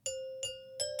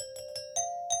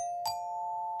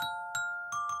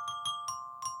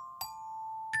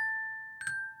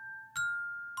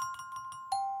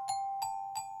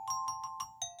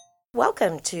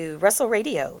Welcome to Russell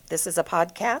Radio. This is a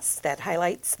podcast that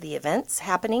highlights the events,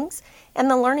 happenings, and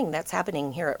the learning that's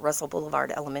happening here at Russell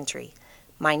Boulevard Elementary.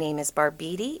 My name is Barb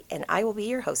Beatty, and I will be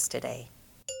your host today.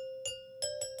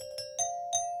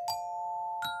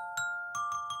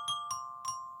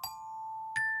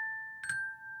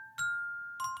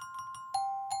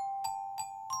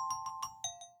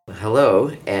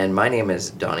 Hello, and my name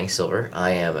is Donnie Silver. I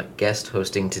am guest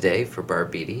hosting today for Barb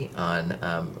Beatty on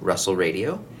Russell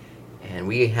Radio. And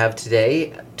we have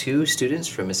today two students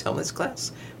from Miss Helmuth's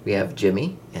class. We have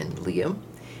Jimmy and Liam,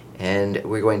 and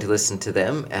we're going to listen to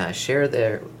them share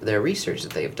their research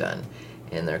that they've done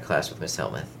in their class with Miss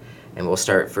Helmuth. And we'll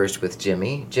start first with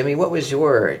Jimmy. Jimmy, what was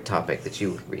your topic that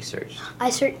you researched?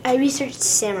 I researched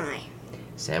samurai.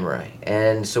 Samurai.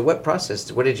 And so what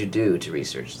did you do to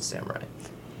research the samurai?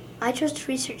 I chose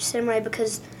to research samurai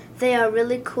because they are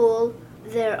really cool.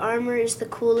 Their armor is the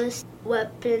coolest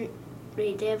weapon.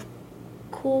 They have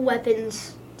cool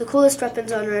weapons, the coolest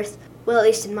weapons on Earth. Well, at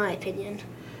least in my opinion.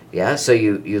 Yeah, so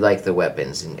you like the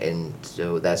weapons, and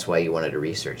so that's why you wanted to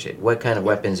research it. What kind of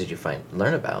weapons did you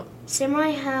learn about?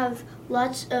 Samurai have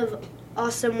lots of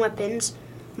awesome weapons.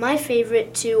 My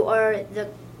favorite two are the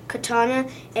katana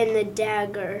and the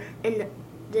dagger, and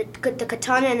the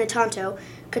katana and the tanto.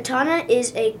 Katana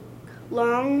is a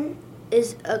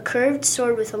curved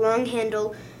sword with a long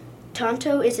handle.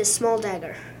 Tanto is a small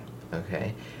dagger.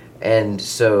 Okay. And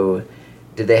so,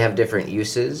 did they have different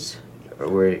uses, or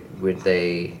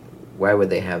why would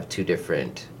they have two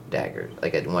different daggers?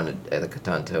 Like the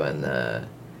katanto and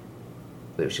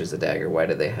which was the dagger, why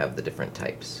did they have the different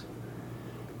types?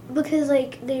 Because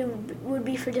they would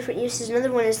be for different uses.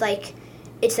 Another one is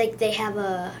it's like they have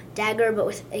a dagger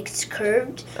but it's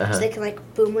curved, so they can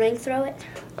boomerang throw it.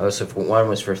 Oh, so one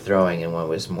was for throwing and one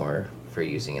was more for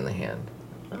using in the hand.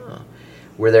 Oh.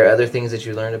 Were there other things that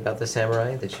you learned about the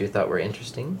samurai that you thought were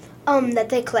interesting? That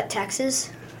they collect taxes.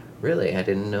 Really? I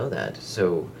didn't know that.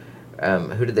 So,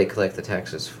 who did they collect the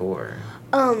taxes for?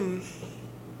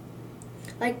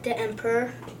 Like the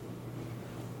emperor.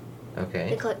 Okay.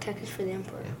 They collect taxes for the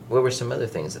emperor. Yeah. What were some other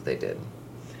things that they did?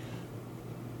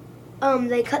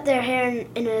 They cut their hair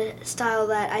in a style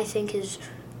that I think is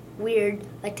weird.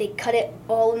 Like they cut it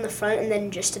all in the front and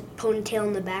then just a ponytail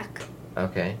in the back.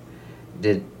 Okay.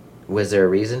 Was there a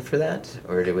reason for that,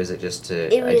 or was it just to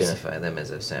identify them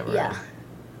as a samurai? Yeah.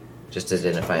 Just to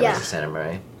identify them as a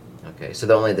samurai? Okay, so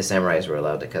only the samurais were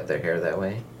allowed to cut their hair that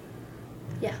way?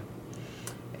 Yeah.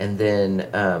 And then,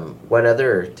 what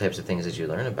other types of things did you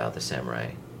learn about the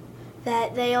samurai?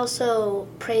 That they also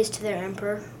praise to their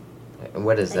emperor. And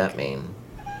what does that mean?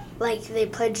 Like they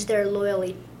pledge their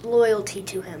loyalty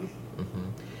to him. Mm-hmm.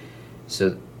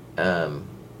 So,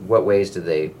 what ways did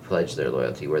they pledge their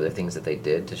loyalty? Were there things that they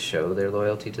did to show their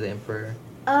loyalty to the emperor?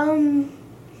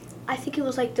 I think it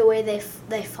was the way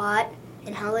they fought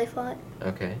and how they fought.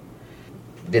 Okay.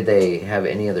 Did they have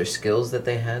any other skills that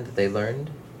they learned?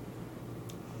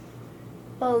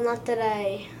 Well, not that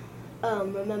I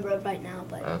remember right now,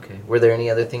 but... Okay. Were there any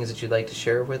other things that you'd like to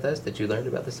share with us that you learned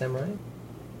about the samurai?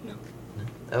 No.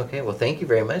 Okay, well, thank you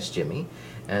very much, Jimmy.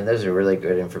 And those are really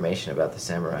good information about the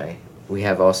samurai. We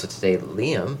have also today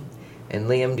Liam. And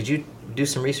Liam, did you do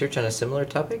some research on a similar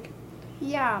topic?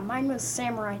 Yeah, mine was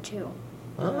samurai too.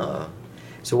 Oh.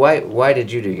 So why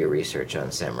did you do your research on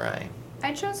samurai?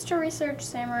 I chose to research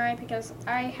samurai because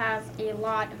I have a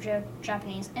lot of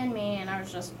Japanese in me, and I was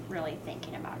just really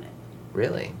thinking about it.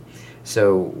 Really?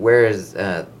 So where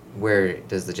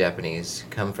does the Japanese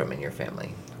come from in your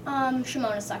family?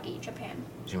 Shimonoseki, Japan.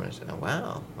 Oh,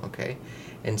 wow. Okay.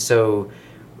 And so,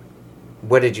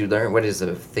 what did you learn? What is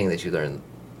the thing that you learned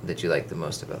that you like the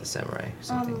most about the samurai?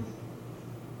 Something.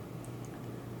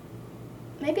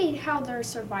 Maybe how their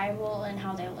survival and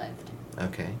how they lived.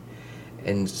 Okay.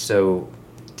 And so,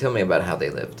 tell me about how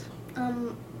they lived.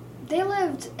 They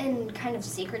lived in kind of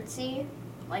secrecy.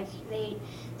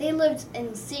 They lived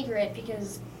in secret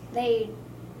because they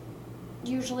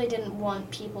usually didn't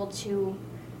want people to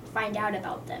find out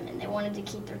about them, and they wanted to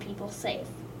keep their people safe.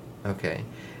 Okay.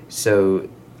 So,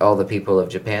 all the people of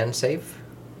Japan safe?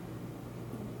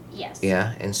 Yes.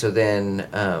 Yeah. And so then,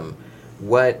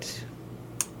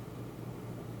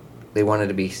 they wanted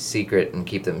to be secret and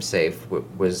keep them safe.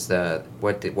 Why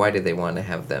did they want to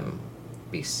have them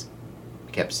be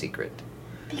kept secret?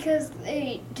 Because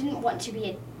they didn't want to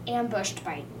be ambushed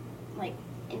by,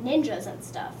 ninjas and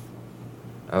stuff.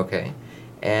 Okay.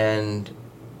 And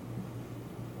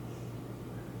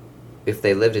if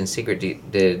they lived in secret,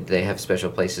 did they have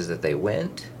special places that they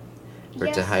went? Or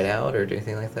to hide out or do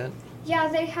anything like that? Yeah,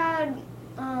 they had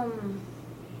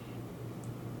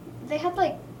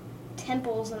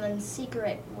temples and then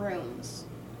secret rooms.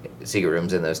 Secret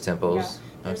rooms in those Yeah, temples?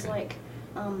 there's Okay. like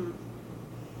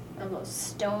those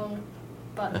stone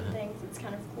button Uh-huh. things. It's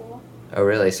kind of cool. Oh,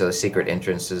 really? So secret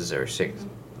entrances or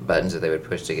buttons that they would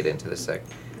push to get into the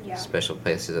Yeah. special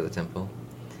places of the temple?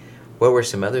 What were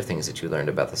some other things that you learned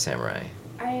about the samurai?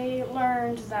 I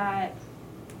learned that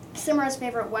samurai's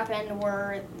favorite weapon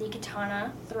were the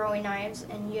katana, throwing knives,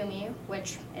 and yumi,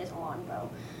 which is a longbow.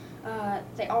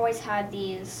 They always had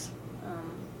these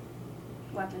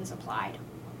weapons applied.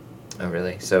 Oh,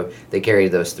 really? So they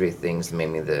carried those three things,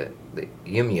 mainly the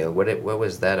yumio. What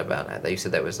was that about? I thought you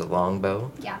said that was the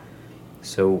longbow? Yeah.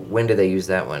 So when do they use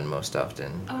that one most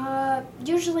often?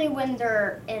 Usually when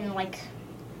they're in like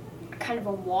kind of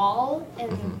a wall,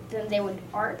 and Mhm. then they would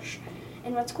arch.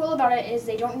 And what's cool about it is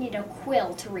they don't need a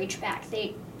quill to reach back.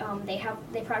 They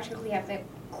practically have the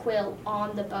quill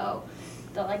on the bow,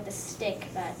 the stick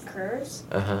that curves.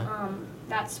 Uh-huh.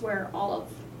 That's where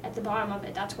at the bottom of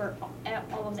it, that's where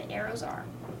all of the arrows are.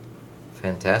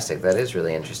 Fantastic. That is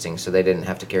really interesting. So they didn't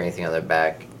have to carry anything on their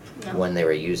back No. when they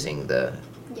were using the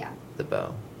Yeah.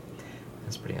 bow.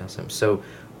 That's pretty awesome. So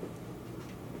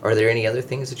are there any other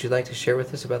things that you'd like to share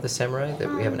with us about the samurai that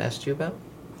we haven't asked you about?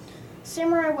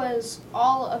 Samurai was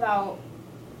all about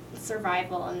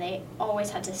survival, and they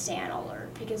always had to stay on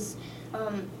alert because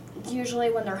usually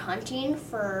when they're hunting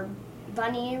for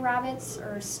bunny rabbits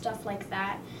or stuff like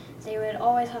that, they would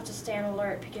always have to stay on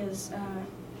alert because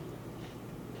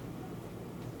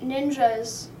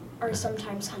ninjas are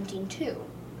sometimes hunting too.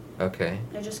 Okay.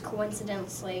 They're just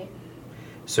coincidentally.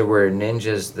 So were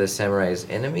ninjas the samurai's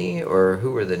enemy, or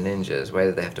who were the ninjas? Why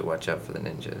did they have to watch out for the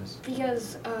ninjas?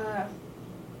 Because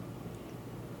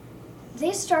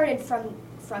they started from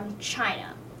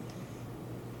China.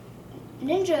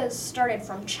 Ninjas started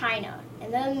from China,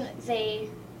 and then they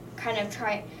kind of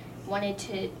wanted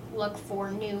to look for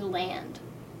new land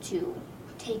to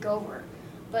take over.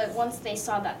 But once they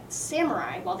saw that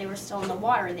samurai, while they were still in the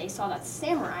water, they saw that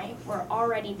samurai were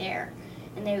already there,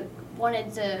 and they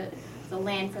wanted the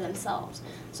land for themselves.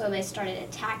 So they started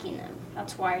attacking them.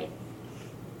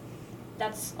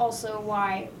 That's also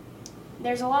why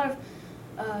there's a lot of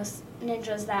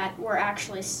ninjas that were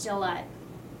actually still at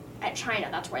China.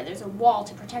 That's why there's a wall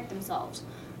to protect themselves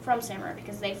from samurai,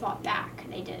 because they fought back.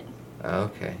 They did.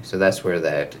 Okay, so that's where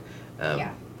that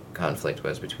Yeah. conflict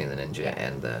was between the ninja Yeah.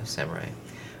 and the samurai.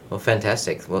 Well,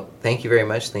 fantastic. Well, thank you very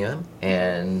much, Liam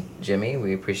and Jimmy.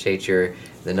 We appreciate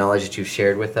the knowledge that you've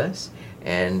shared with us,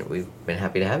 and we've been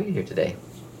happy to have you here today.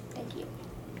 Thank you.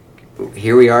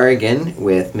 Here we are again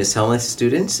with Miss Helmuth's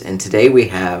students, and today we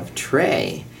have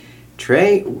Trey.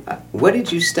 Trey, what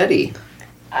did you study?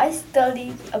 I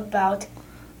studied about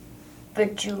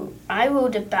I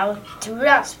wrote about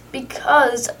giraffes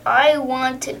because I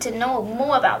wanted to know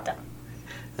more about them.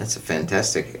 That's a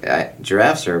fantastic.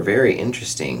 Giraffes are very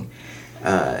interesting.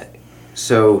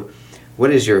 So, what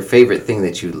is your favorite thing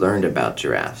that you learned about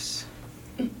giraffes?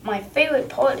 My favorite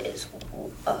part is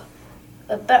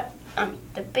about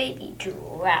the baby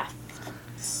giraffe.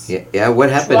 Yeah. What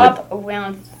happened? Drop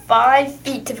around 5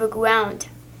 feet to the ground.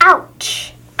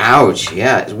 Ouch! Ouch!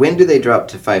 Yeah. When do they drop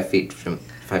to 5 feet from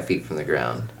the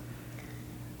ground?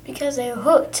 Because they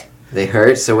hurt. They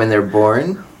hurt. So when they're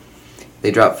born,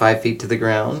 they drop 5 feet to the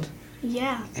ground.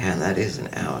 Yeah. And that is an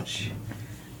ouch.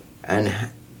 And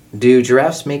do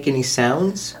giraffes make any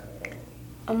sounds?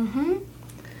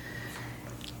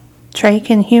 Trey,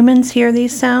 can humans hear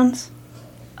these sounds?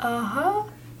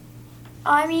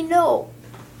 I mean, no.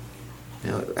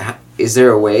 No. Is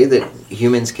there a way that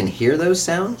humans can hear those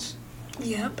sounds?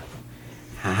 Yep.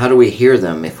 How do we hear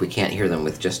them if we can't hear them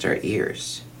with just our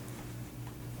ears?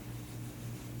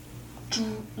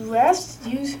 Giraffes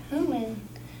use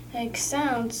human-like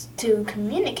sounds to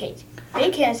communicate. They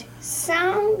can't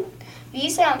sound.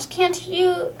 These sounds can't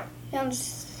hear.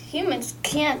 Humans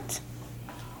can't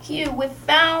hear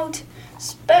without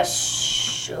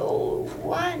special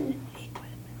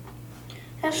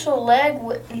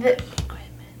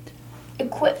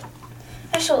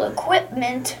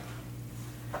equipment.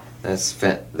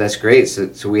 That's great.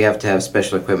 So we have to have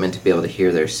special equipment to be able to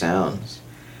hear their sounds.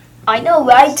 I know,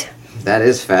 right? That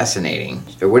is fascinating.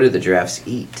 Or what do the giraffes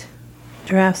eat?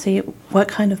 Giraffes eat what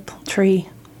kind of tree,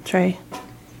 Trey?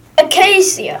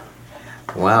 Acacia.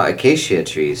 Wow, acacia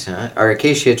trees, huh? Are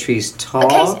acacia trees tall?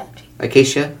 Acacia.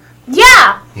 Acacia?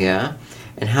 Yeah. Yeah.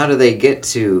 And how do they get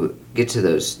to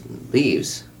those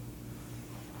leaves?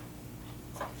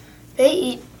 They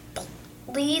eat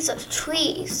leaves of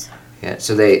trees. Yeah.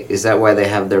 So is that why they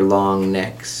have their long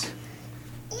necks?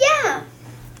 Yeah.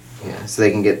 Yeah. So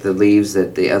they can get the leaves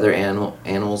that the other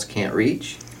animals can't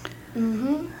reach.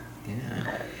 Mm-hmm.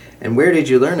 Yeah. And where did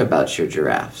you learn about your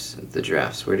giraffes? The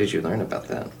giraffes. Where did you learn about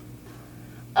that?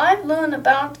 I've learned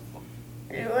about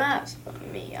giraffes, but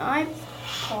I'm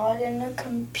taught in the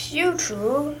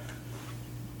computer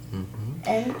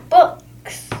and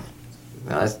books.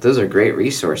 Well, those are great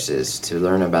resources to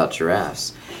learn about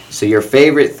giraffes. So your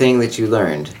favorite thing that you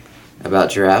learned about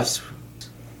giraffes?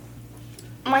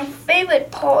 My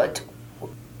favorite part,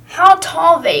 how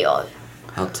tall they are.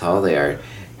 How tall they are.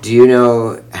 Do you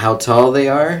know how tall they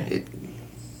are?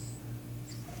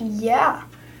 Yeah.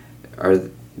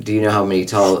 Do you know how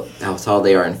tall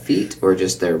they are in feet, or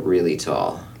just they're really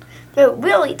tall? They're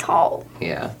really tall.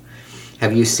 Yeah.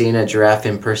 Have you seen a giraffe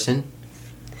in person?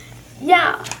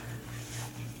 Yeah.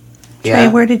 Trey,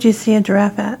 where did you see a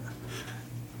giraffe at?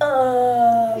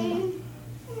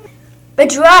 The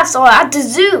giraffes are at the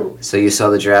zoo. So you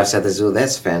saw the giraffes at the zoo.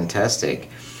 That's fantastic.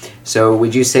 So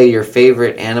would you say your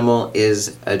favorite animal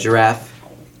is a giraffe?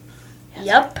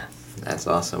 Yep. That's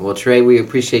awesome. Well, Trey, we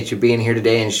appreciate you being here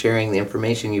today and sharing the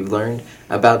information you've learned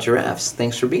about giraffes.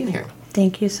 Thanks for being here.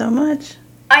 Thank you so much.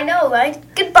 I know, right?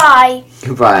 Goodbye.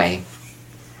 Goodbye.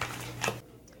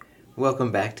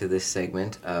 Welcome back to this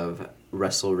segment of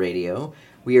Russell Radio.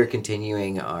 We are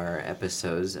continuing our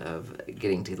episodes of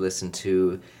getting to listen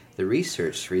to the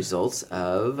research results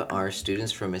of our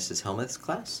students from Mrs. Helmuth's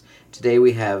class. Today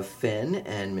we have Finn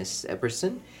and Miss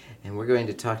Epperson, and we're going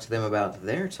to talk to them about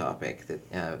their topic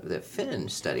that Finn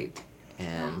studied.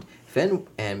 And Finn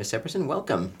and Miss Epperson,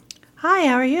 welcome. Hi,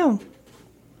 how are you?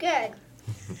 Good.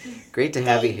 Great to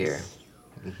have you here.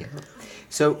 Yeah.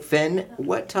 So, Finn,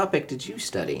 what topic did you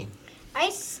study? I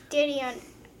study on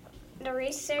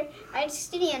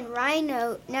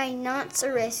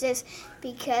rhinoceroses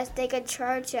because they could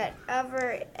charge at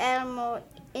other animal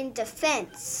in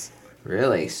defense.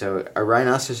 Really? So are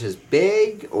rhinoceroses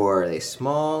big or are they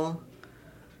small?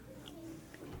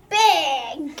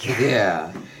 Big.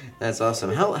 Yeah, that's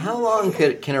awesome. How long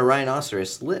can a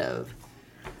rhinoceros live?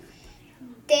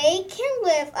 They can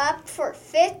live up for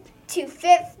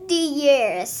 50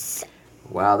 years.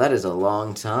 Wow, that is a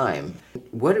long time.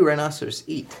 What do rhinoceros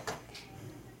eat?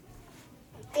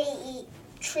 They eat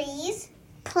trees,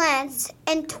 plants,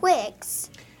 and twigs.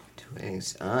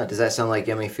 Twigs. Does that sound like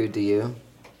yummy food to you?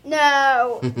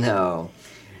 No. No.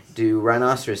 Do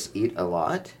rhinoceros eat a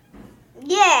lot?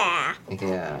 Yeah.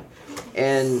 Yeah.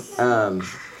 And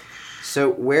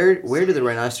so where do the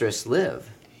rhinoceros live?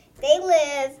 They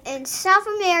live in South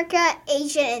America,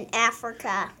 Asia, and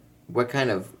Africa. What kind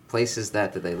of place is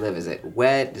that they live? Is it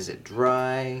wet? Is it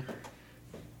dry?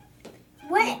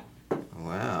 Wet.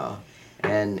 Wow.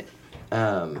 And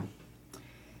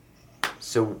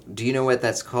so do you know what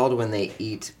that's called when they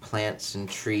eat plants and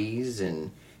trees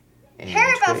and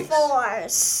Herbivores.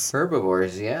 Twigs?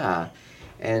 Herbivores, yeah.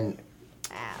 And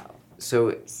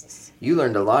so you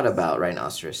learned a lot about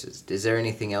rhinoceroses. Is there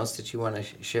anything else that you want to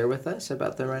share with us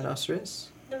about the rhinoceros?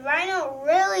 The rhino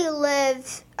really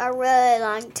lived a really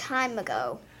long time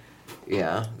ago.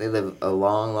 Yeah, they live a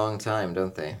long, long time,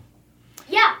 don't they?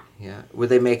 Yeah. Yeah. Would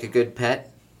they make a good pet?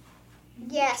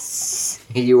 Yes.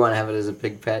 You want to have it as a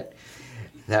big pet?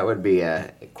 That would be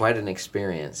quite an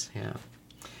experience, yeah.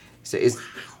 So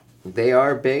they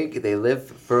are big. They live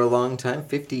for a long time,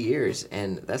 50 years,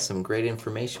 and that's some great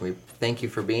information. We thank you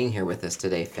for being here with us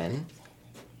today, Finn.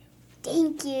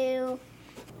 Thank you.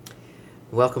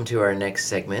 Welcome to our next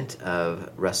segment of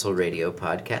Russell Radio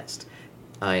Podcast.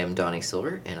 I am Donnie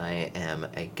Silver, and I am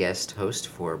a guest host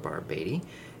for Barb Beatty.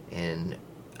 And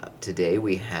today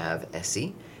we have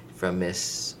Essie from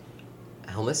Miss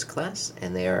Helmuth's class,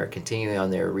 and they are continuing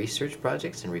on their research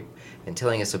projects and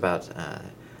telling us about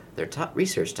their top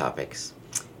research topics.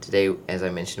 Today, as I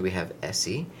mentioned, we have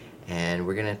Essie, and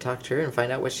we're going to talk to her and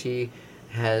find out what she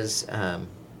has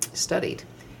studied.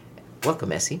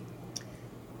 Welcome, Essie.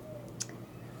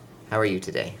 How are you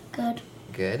today? Good.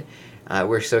 Good.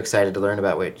 We're so excited to learn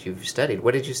about what you've studied.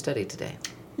 What did you study today?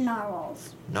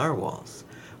 Narwhals. Narwhals.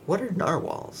 What are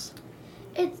narwhals?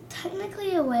 It's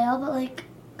technically a whale, but like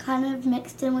kind of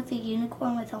mixed in with a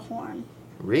unicorn with a horn.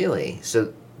 Really?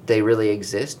 So they really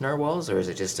exist, narwhals, or is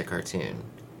it just a cartoon?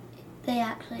 They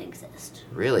actually exist.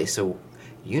 Really? So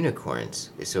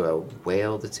unicorns. So a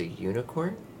whale that's a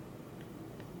unicorn?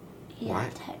 Yeah, Why?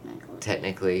 technically.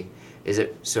 Technically. Is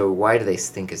it so why do they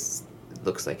think it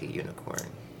looks like a unicorn?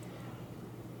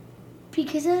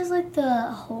 Because it has like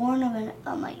the horn of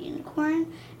a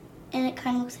unicorn, and it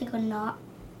kind of looks like not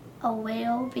a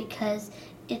whale because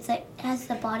it's like it has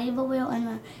the body of a whale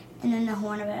and then the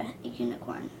horn of a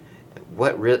unicorn.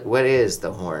 What is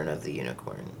the horn of the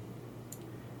unicorn?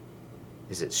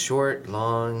 Is it short,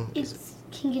 long? It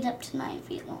can get up to 9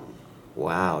 feet long.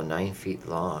 Wow, 9 feet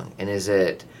long. And is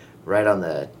it right on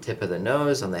the tip of the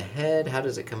nose, on the head? How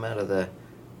does it come out of the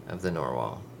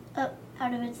narwhal? Up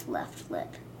out of its left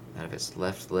lip. Out of its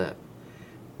left lip.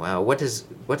 Wow, what does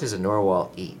a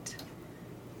narwhal eat?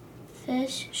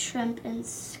 Fish, shrimp, and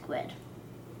squid.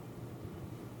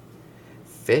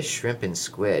 Fish, shrimp, and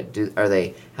squid.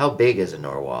 How big is a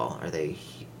narwhal? Are they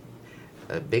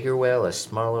a bigger whale, a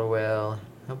smaller whale?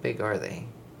 How big are they?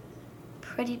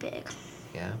 Pretty big.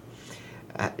 Yeah.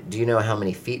 Do you know how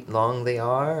many feet long they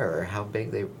are, or how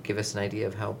big they? Give us an idea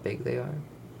of how big they are.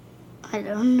 I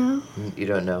don't know. You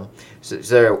don't know. So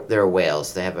they're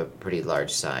whales. They have a pretty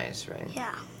large size, right?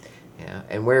 Yeah. Yeah.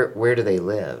 And where do they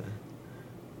live?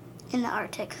 In the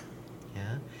Arctic.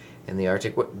 Yeah. In the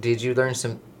Arctic.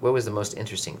 What was the most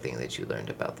interesting thing that you learned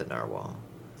about the narwhal?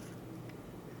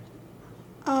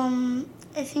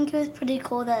 I think it was pretty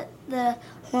cool that the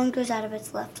horn goes out of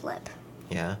its left lip.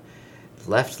 Yeah.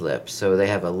 Left lip. So they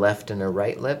have a left and a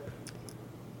right lip?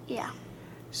 Yeah.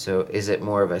 So is it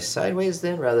more of a sideways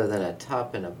then rather than a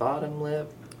top and a bottom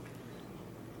lip?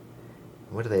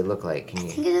 What do they look like? I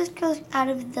think it just goes out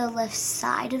of the left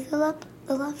side of the lip,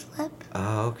 the left lip.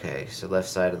 Oh, okay. So left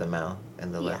side of the mouth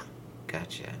and the Yeah. left.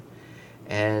 Gotcha.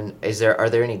 And are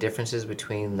there any differences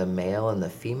between the male and the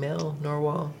female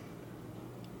narwhal?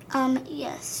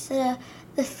 Yes.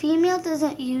 The female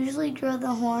doesn't usually grow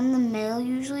the horn. The male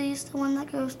usually is the one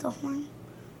that grows the horn.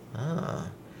 Ah.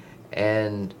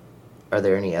 And are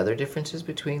there any other differences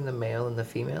between the male and the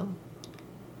female?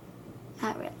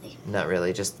 Not really. Not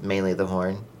really, just mainly the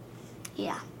horn?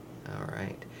 Yeah. All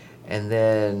right. And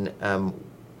then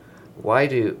what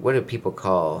do people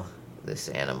call this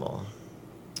animal?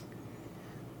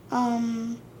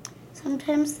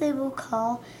 Sometimes they will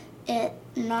call it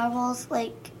narwhals,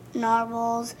 like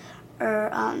narwhals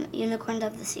or unicorns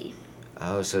of the sea.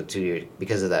 Oh, so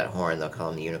because of that horn, they'll call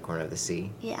him the unicorn of the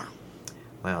sea? Yeah.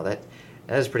 Wow, that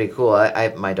is pretty cool.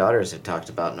 My daughters have talked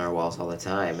about narwhals all the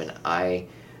time, and I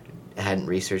hadn't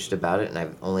researched about it, and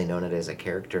I've only known it as a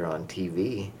character on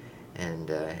TV. And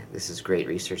this is great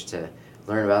research to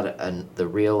learn about the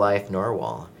real-life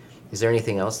narwhal. Is there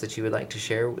anything else that you would like to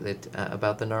share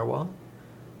about the narwhal?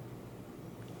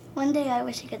 One day I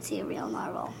wish I could see a real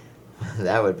narwhal.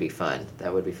 That would be fun.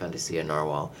 That would be fun to see a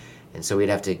narwhal. And so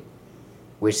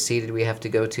which sea did we have to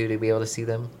go to be able to see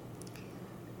them?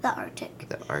 The Arctic.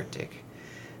 The Arctic.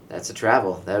 That's a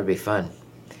travel. That would be fun.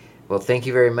 Well, thank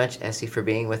you very much, Essie, for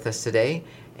being with us today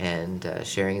and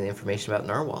sharing the information about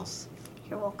narwhals.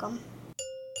 You're welcome.